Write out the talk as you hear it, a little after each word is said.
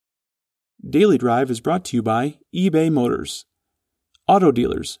Daily Drive is brought to you by eBay Motors. Auto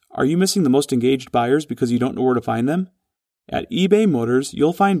dealers, are you missing the most engaged buyers because you don't know where to find them? At eBay Motors,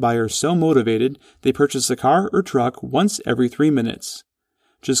 you'll find buyers so motivated they purchase a car or truck once every 3 minutes.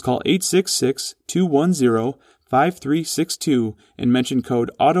 Just call 866-210-5362 and mention code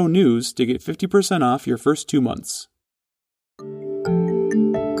AUTONEWS to get 50% off your first 2 months.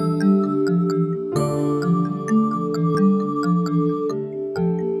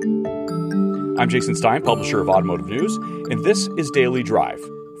 I'm Jason Stein, publisher of Automotive News, and this is Daily Drive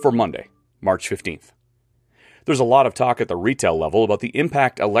for Monday, March 15th. There's a lot of talk at the retail level about the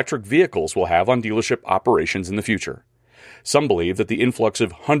impact electric vehicles will have on dealership operations in the future. Some believe that the influx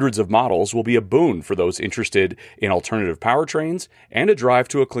of hundreds of models will be a boon for those interested in alternative powertrains and a drive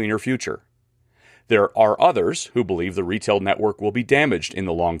to a cleaner future. There are others who believe the retail network will be damaged in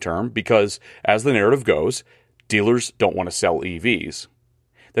the long term because, as the narrative goes, dealers don't want to sell EVs.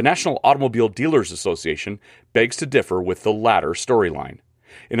 The National Automobile Dealers Association begs to differ with the latter storyline.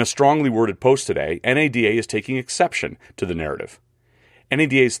 In a strongly worded post today, NADA is taking exception to the narrative.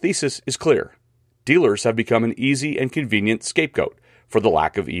 NADA's thesis is clear. Dealers have become an easy and convenient scapegoat for the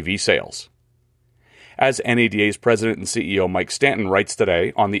lack of EV sales. As NADA's president and CEO Mike Stanton writes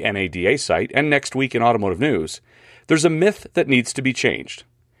today on the NADA site and next week in Automotive News, there's a myth that needs to be changed.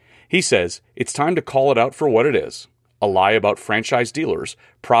 He says it's time to call it out for what it is. A lie about franchise dealers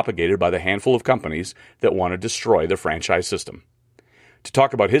propagated by the handful of companies that want to destroy the franchise system. To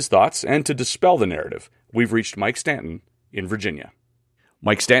talk about his thoughts and to dispel the narrative, we've reached Mike Stanton in Virginia.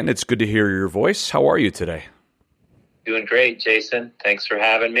 Mike Stanton, it's good to hear your voice. How are you today? Doing great, Jason. Thanks for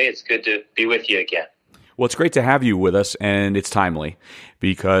having me. It's good to be with you again. Well, it's great to have you with us, and it's timely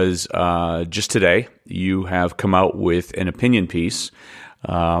because just today you have come out with an opinion piece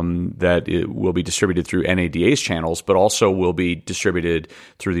that it will be distributed through NADA's channels, but also will be distributed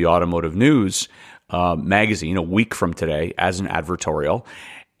through the Automotive News magazine a week from today as an advertorial.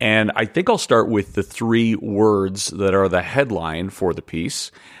 And I think I'll start with the 3 words that are the headline for the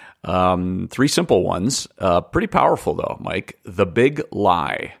piece. 3 simple ones, pretty powerful though, Mike. The big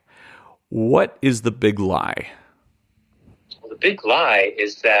lie. What is the big lie? Well, the big lie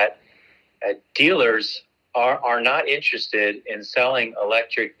is that dealers are not interested in selling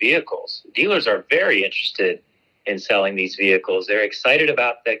electric vehicles. Dealers are very interested in selling these vehicles. They're excited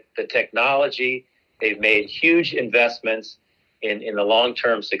about the technology. They've made huge investments in the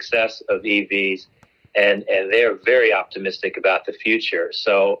long-term success of EVs, and they're very optimistic about the future.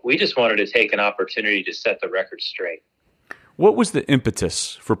 So we just wanted to take an opportunity to set the record straight. What was the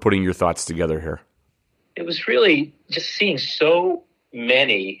impetus for putting your thoughts together here? It was really just seeing so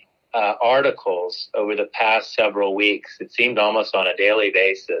many articles over the past several weeks. It seemed almost on a daily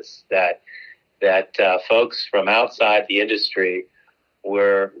basis that folks from outside the industry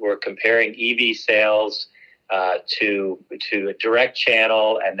were comparing EV sales to a direct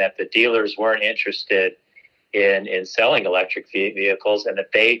channel, and that the dealers weren't interested in selling electric vehicles, and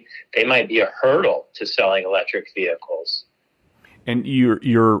that they might be a hurdle to selling electric vehicles. And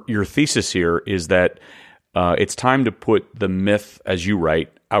your thesis here is that it's time to put the myth, as you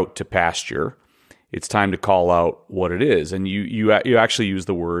write, out to pasture. It's time to call out what it is. And you actually use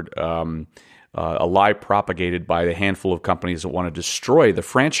the word a lie propagated by the handful of companies that want to destroy the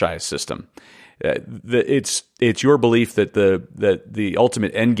franchise system. It's your belief that the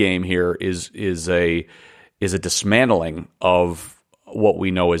ultimate end game here is a dismantling of what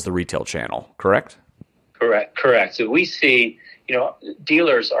we know as the retail channel. Correct. So we see,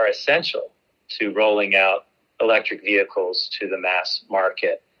 dealers are essential to rolling out electric vehicles to the mass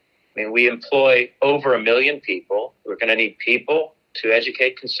market. I mean, we employ over 1 million people. We're going to need people to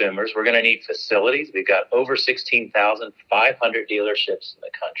educate consumers. We're going to need facilities. We've got over 16,500 dealerships in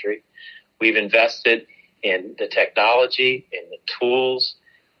the country. We've invested in the technology, in the tools,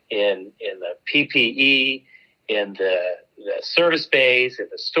 in the PPE, in the service bays, in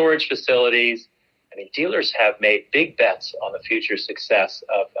the storage facilities. I mean, dealers have made big bets on the future success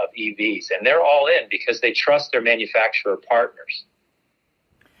of EVs, and they're all in because they trust their manufacturer partners.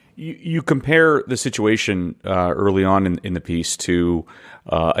 You compare the situation early on in the piece to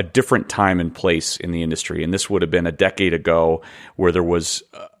a different time and place in the industry, and this would have been a decade ago where there was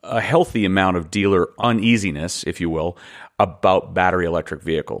a healthy amount of dealer uneasiness, if you will, about battery electric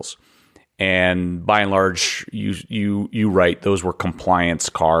vehicles. And by and large, you write those were compliance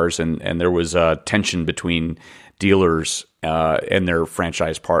cars, and there was a tension between dealers and their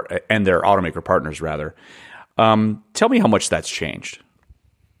franchise and their automaker partners, rather. Tell me how much that's changed.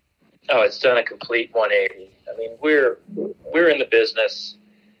 Oh, it's done a complete 180. I mean, we're in the business,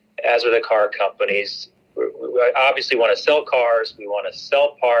 as are the car companies, We obviously want to sell cars, we want to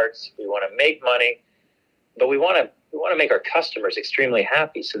sell parts, we want to make money, but we want to make our customers extremely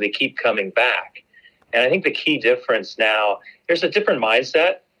happy so they keep coming back. And I think the key difference now, there's a different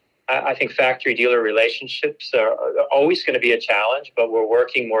mindset. I think factory-dealer relationships are always going to be a challenge, but we're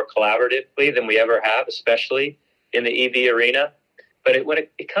working more collaboratively than we ever have, especially in the EV arena. But when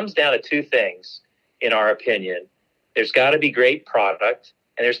it comes down to two things, in our opinion, there's got to be great product,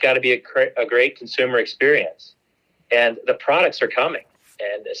 and there's got to be a great consumer experience. And the products are coming,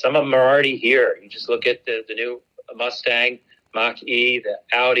 and some of them are already here. You just look at the new Mustang Mach-E, the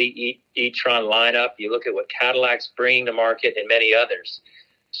Audi e-tron lineup. You look at what Cadillac's bringing to market, and many others.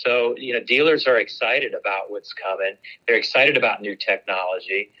 So, dealers are excited about what's coming. They're excited about new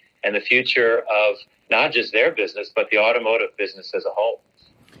technology and the future of not just their business, but the automotive business as a whole.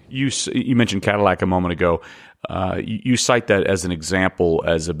 You mentioned Cadillac a moment ago. You cite that as an example,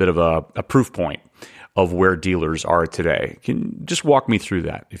 as a bit of a proof point of where dealers are today. Can you just walk me through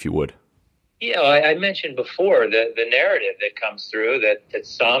that, if you would? Yeah, I mentioned before the narrative that comes through that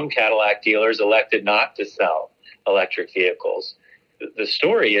some Cadillac dealers elected not to sell electric vehicles. The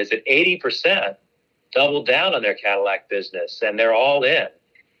story is that 80% doubled down on their Cadillac business, and they're all in,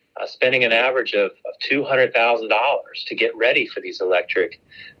 spending an average of $200,000 to get ready for these electric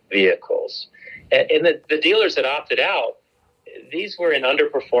vehicles. And the dealers that opted out, these were in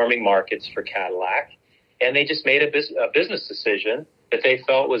underperforming markets for Cadillac, and they just made a business decision that they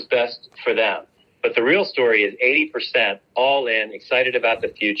felt was best for them. But the real story is 80% all in, excited about the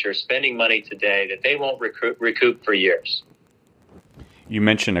future, spending money today that they won't recoup for years. You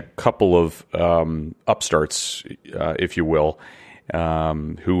mentioned a couple of upstarts, if you will,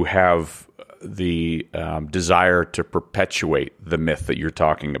 who have the desire to perpetuate the myth that you're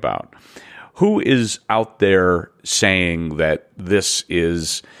talking about. Who is out there saying that this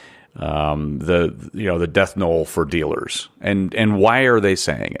is the death knell for dealers, and why are they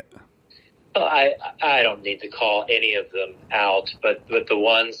saying it? Well, I don't need to call any of them out, but the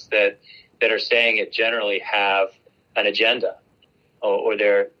ones that are saying it generally have an agenda, or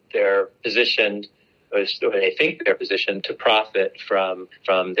they're positioned, or they think they're positioned to profit from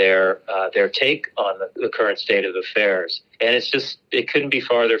their take on the current state of affairs. And it couldn't be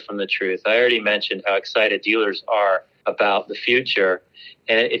farther from the truth. I already mentioned how excited dealers are about the future,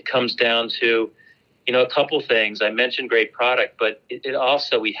 and it comes down to a couple things. I mentioned great product, but it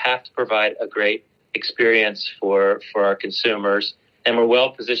also, we have to provide a great experience for our consumers, and we're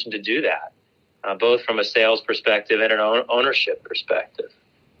well positioned to do that, both from a sales perspective and an ownership perspective.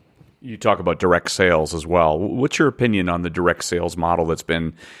 You talk about direct sales as well. What's your opinion on the direct sales model that's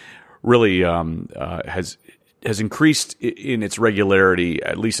been really has increased in its regularity,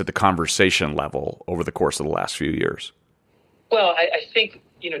 at least at the conversation level, over the course of the last few years? Well, I think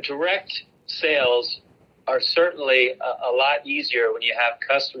direct sales are certainly a lot easier when you have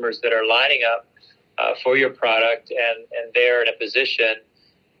customers that are lining up for your product, and they're in a position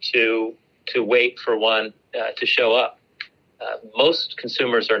to wait for one to show up. Most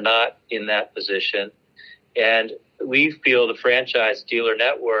consumers are not in that position, and we feel the franchise dealer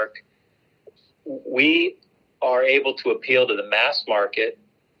network, we are able to appeal to the mass market,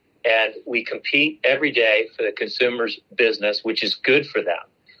 and we compete every day for the consumer's business, which is good for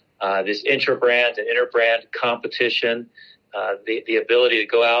them. This intra-brand and inter-brand competition, the ability to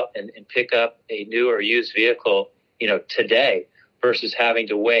go out and pick up a new or used vehicle, today versus having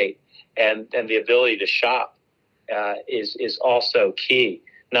to wait, and the ability to shop is also key,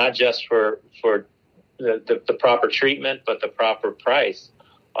 not just for the proper treatment, but the proper price.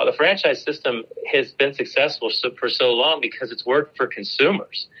 The franchise system has been successful for so long because it's worked for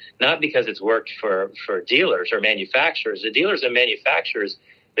consumers, not because it's worked for dealers or manufacturers. The dealers and manufacturers,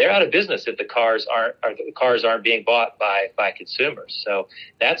 they're out of business if the cars aren't being bought by consumers. So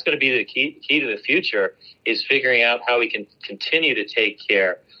that's going to be the key to the future, is figuring out how we can continue to take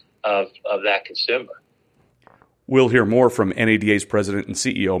care of that consumer. We'll hear more from NADA's president and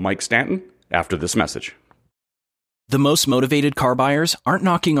CEO, Mike Stanton, after this message. The most motivated car buyers aren't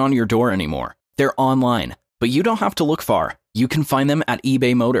knocking on your door anymore. They're online, but you don't have to look far. You can find them at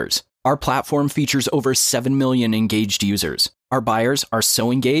eBay Motors. Our platform features over 7 million engaged users. Our buyers are so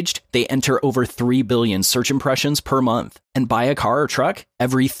engaged, they enter over 3 billion search impressions per month and buy a car or truck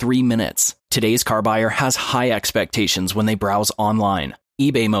every 3 minutes. Today's car buyer has high expectations when they browse online.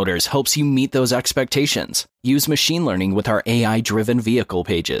 eBay Motors helps you meet those expectations. Use machine learning with our AI-driven vehicle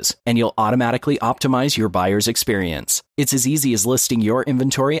pages, and you'll automatically optimize your buyer's experience. It's as easy as listing your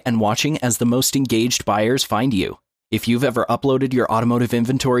inventory and watching as the most engaged buyers find you. If you've ever uploaded your automotive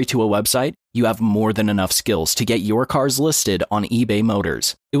inventory to a website, you have more than enough skills to get your cars listed on eBay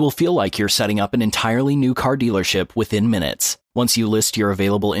Motors. It will feel like you're setting up an entirely new car dealership within minutes. Once you list your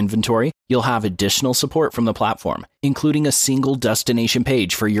available inventory, you'll have additional support from the platform, including a single destination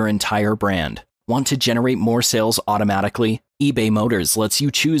page for your entire brand. Want to generate more sales automatically? eBay Motors lets you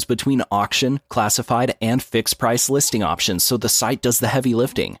choose between auction, classified, and fixed price listing options so the site does the heavy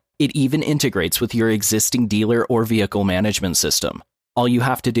lifting. It even integrates with your existing dealer or vehicle management system. All you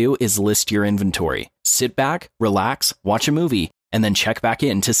have to do is list your inventory, sit back, relax, watch a movie, and then check back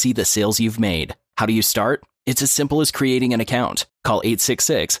in to see the sales you've made. How do you start? It's as simple as creating an account. Call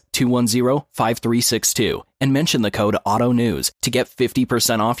 866-210-5362 and mention the code AUTONEWS to get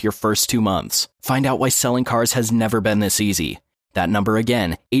 50% off your first 2 months. Find out why selling cars has never been this easy. That number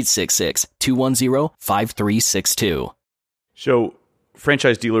again, 866-210-5362. So,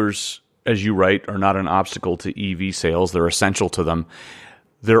 franchise dealers, as you write, are not an obstacle to EV sales. They're essential to them.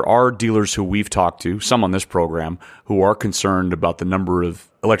 There are dealers who we've talked to, some on this program, who are concerned about the number of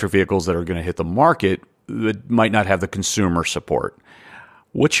electric vehicles that are going to hit the market that might not have the consumer support.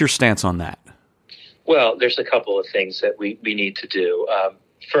 What's your stance on that? Well, there's a couple of things that we need to do.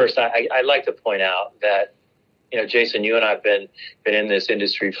 First, I'd like to point out that, Jason, you and I have been in this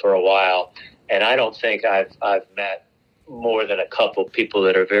industry for a while, and I don't think I've met more than a couple people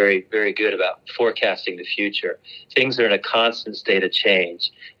that are very, very good about forecasting the future. Things are in a constant state of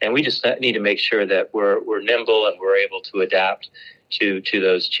change, and we just need to make sure that we're nimble and we're able to adapt to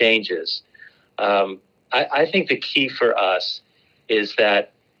those changes. I think the key for us is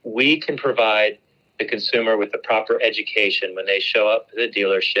that we can provide the consumer with the proper education when they show up at the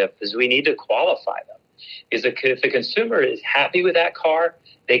dealership, is we need to qualify them. If the consumer is happy with that car,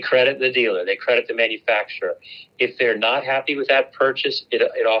 they credit the dealer, they credit the manufacturer. If they're not happy with that purchase,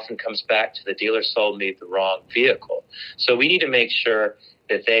 it often comes back to the dealer sold me the wrong vehicle. So we need to make sure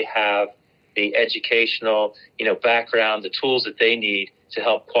that they have the educational, background, the tools that they need to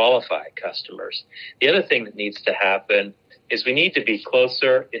help qualify customers. The other thing that needs to happen is we need to be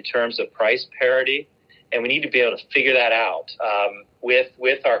closer in terms of price parity, and we need to be able to figure that out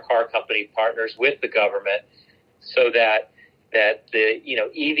with our car company partners, with the government, so that the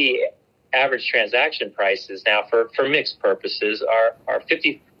EV average transaction prices now for mixed purposes are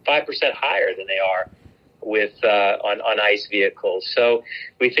 55% higher than they are with on ICE vehicles. So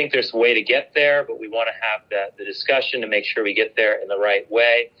we think there's a way to get there, but we want to have the discussion to make sure we get there in the right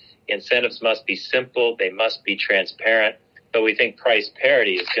way. Incentives must be simple, they must be transparent, but we think price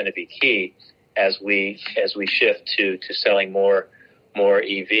parity is going to be key as we shift to selling more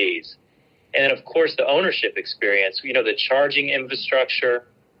EVs. And then, of course, the ownership experience, the charging infrastructure,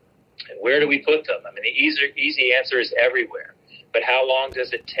 and where do we put them? I mean, the easy answer is everywhere, but how long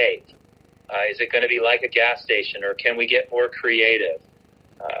does it take? Is it going to be like a gas station, or can we get more creative?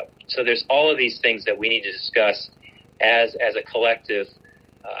 So there's all of these things that we need to discuss as a collective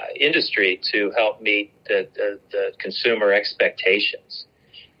industry to help meet the consumer expectations.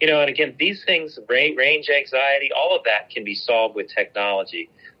 And again, these things, range anxiety, all of that can be solved with technology.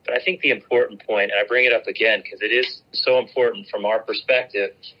 But I think the important point, and I bring it up again because it is so important from our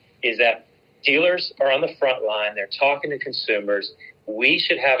perspective, is that dealers are on the front line. They're talking to consumers. We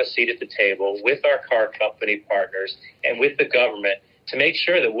should have a seat at the table with our car company partners and with the government to make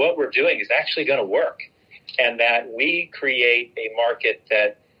sure that what we're doing is actually going to work, and that we create a market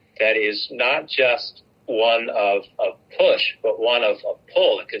that is not just one of push, but one of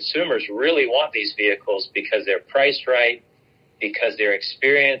pull. The consumers really want these vehicles because they're priced right, because their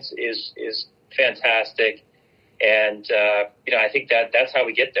experience is fantastic, and I think that's how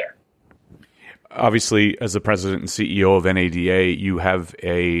we get there. Obviously, as the president and CEO of NADA, you have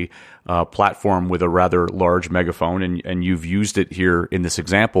a platform with a rather large megaphone, and you've used it here in this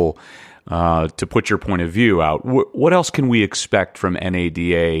example to put your point of view out. What else can we expect from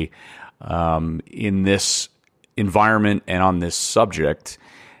NADA in this environment and on this subject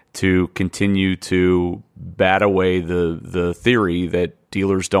to continue to bat away the theory that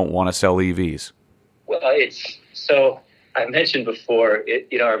dealers don't want to sell EVs? Well, I mentioned before,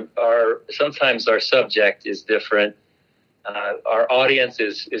 sometimes our subject is different. Our audience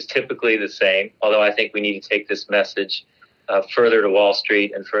is typically the same, although I think we need to take this message further to Wall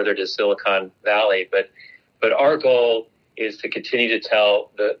Street and further to Silicon Valley. But our goal is to continue to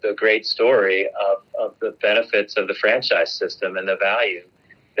tell the great story of the benefits of the franchise system and the value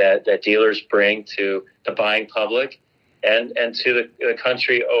that dealers bring to the buying public and to the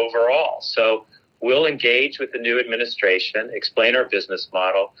country overall. So we'll engage with the new administration, explain our business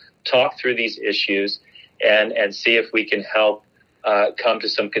model, talk through these issues, and see if we can help come to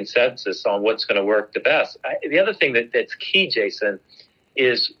some consensus on what's going to work the best. The other thing that's key, Jason,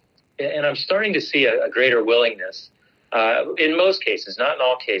 is, and I'm starting to see a greater willingness in most cases, not in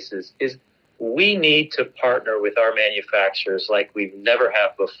all cases, is we need to partner with our manufacturers like we've never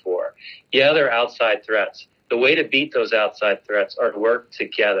have before. Yeah, there are outside threats. The way to beat those outside threats are to work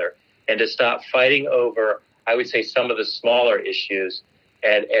together and to stop fighting over, I would say, some of the smaller issues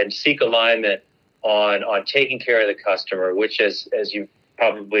and seek alignment on taking care of the customer, which, as you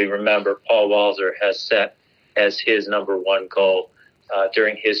probably remember, Paul Walzer has set as his number one goal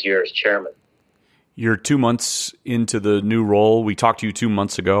during his year as chairman. You're 2 months into the new role. We talked to you 2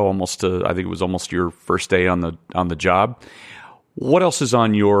 months ago, I think it was almost your first day on the job. What else is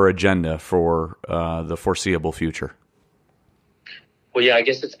on your agenda for the foreseeable future? Well, yeah, I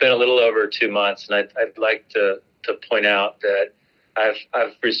guess it's been a little over 2 months, and I'd like to point out that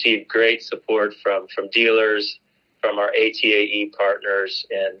I've received great support from dealers, from our ATAE partners,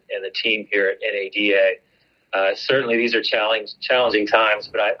 and the team here at NADA. Certainly, these are challenging times,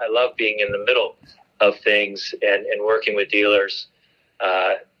 but I love being in the middle of things and working with dealers,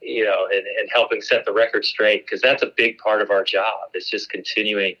 and helping set the record straight, because that's a big part of our job. It's just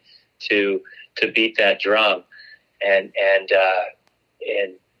continuing to beat that drum and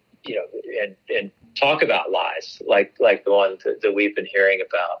talk about lies like the one that we've been hearing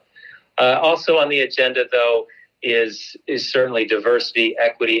about. Also on the agenda, though, is certainly diversity,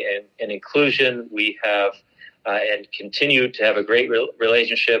 equity, and inclusion. We have and continue to have a great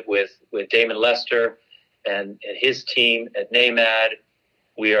relationship with Damon Lester and his team at NAMAD.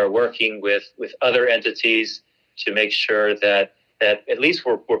 We are working with other entities to make sure that at least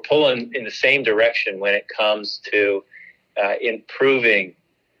we're pulling in the same direction when it comes to improving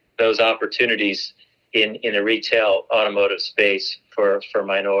those opportunities in a retail automotive space for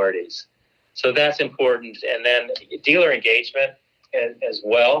minorities. So that's important. And then dealer engagement as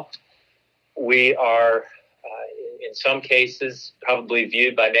well. We are, in some cases, probably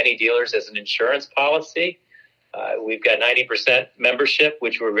viewed by many dealers as an insurance policy. We've got 90% membership,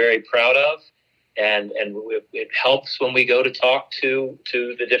 which we're very proud of. And it helps when we go to talk to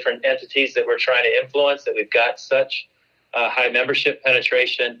the different entities that we're trying to influence, that we've got such high membership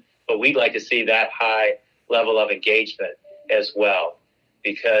penetration. But we'd like to see that high level of engagement as well,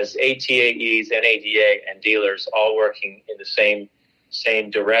 because ATAEs, NADA, and dealers all working in the same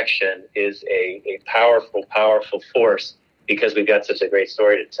direction is a powerful, powerful force, because we've got such a great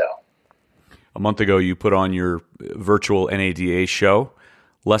story to tell. A month ago, you put on your virtual NADA show.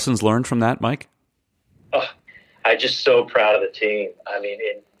 Lessons learned from that, Mike? Oh, I'm just so proud of the team. I mean,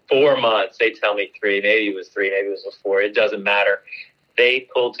 in 4 months, they tell me 3, maybe it was 3, maybe it was 4. It doesn't matter. They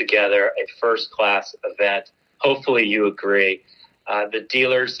pulled together a first-class event. Hopefully you agree. The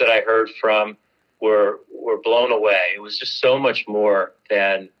dealers that I heard from were blown away. It was just so much more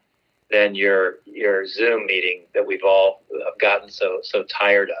than your Zoom meeting that we've all gotten so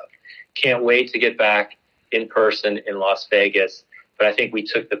tired of. Can't wait to get back in person in Las Vegas. But I think we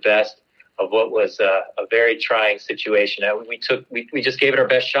took the best of what was a very trying situation. We just gave it our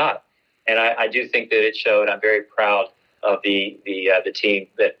best shot, and I do think that it showed. I'm very proud of the team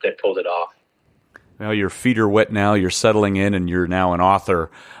that pulled it off. Well, your feet are wet now. You're settling in, and you're now an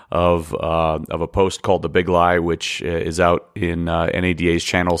author of a post called "The Big Lie," which is out in NADA's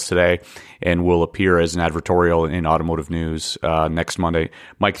channels today, and will appear as an advertorial in Automotive News next Monday.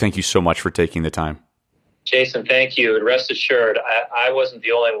 Mike, thank you so much for taking the time. Jason, thank you. And rest assured, I wasn't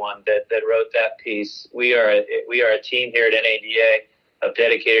the only one that wrote that piece. We are a team here at NADA of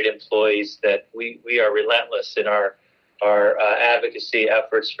dedicated employees that we are relentless in our advocacy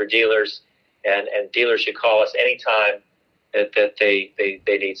efforts for dealers, and dealers should call us anytime that they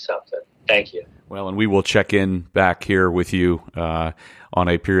need something. Thank you. Well, and we will check in back here with you on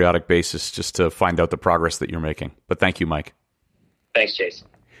a periodic basis just to find out the progress that you're making. But thank you, Mike. Thanks, Jason.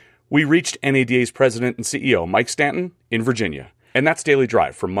 We reached NADA's president and CEO, Mike Stanton, in Virginia. And that's Daily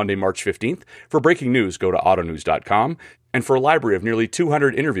Drive for Monday, March 15th. For breaking news, go to autonews.com. And for a library of nearly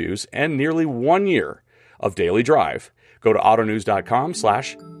 200 interviews and nearly 1 year of Daily Drive, go to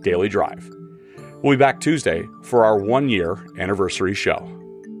autonews.com/dailydrive. We'll be back Tuesday for our 1-year anniversary show.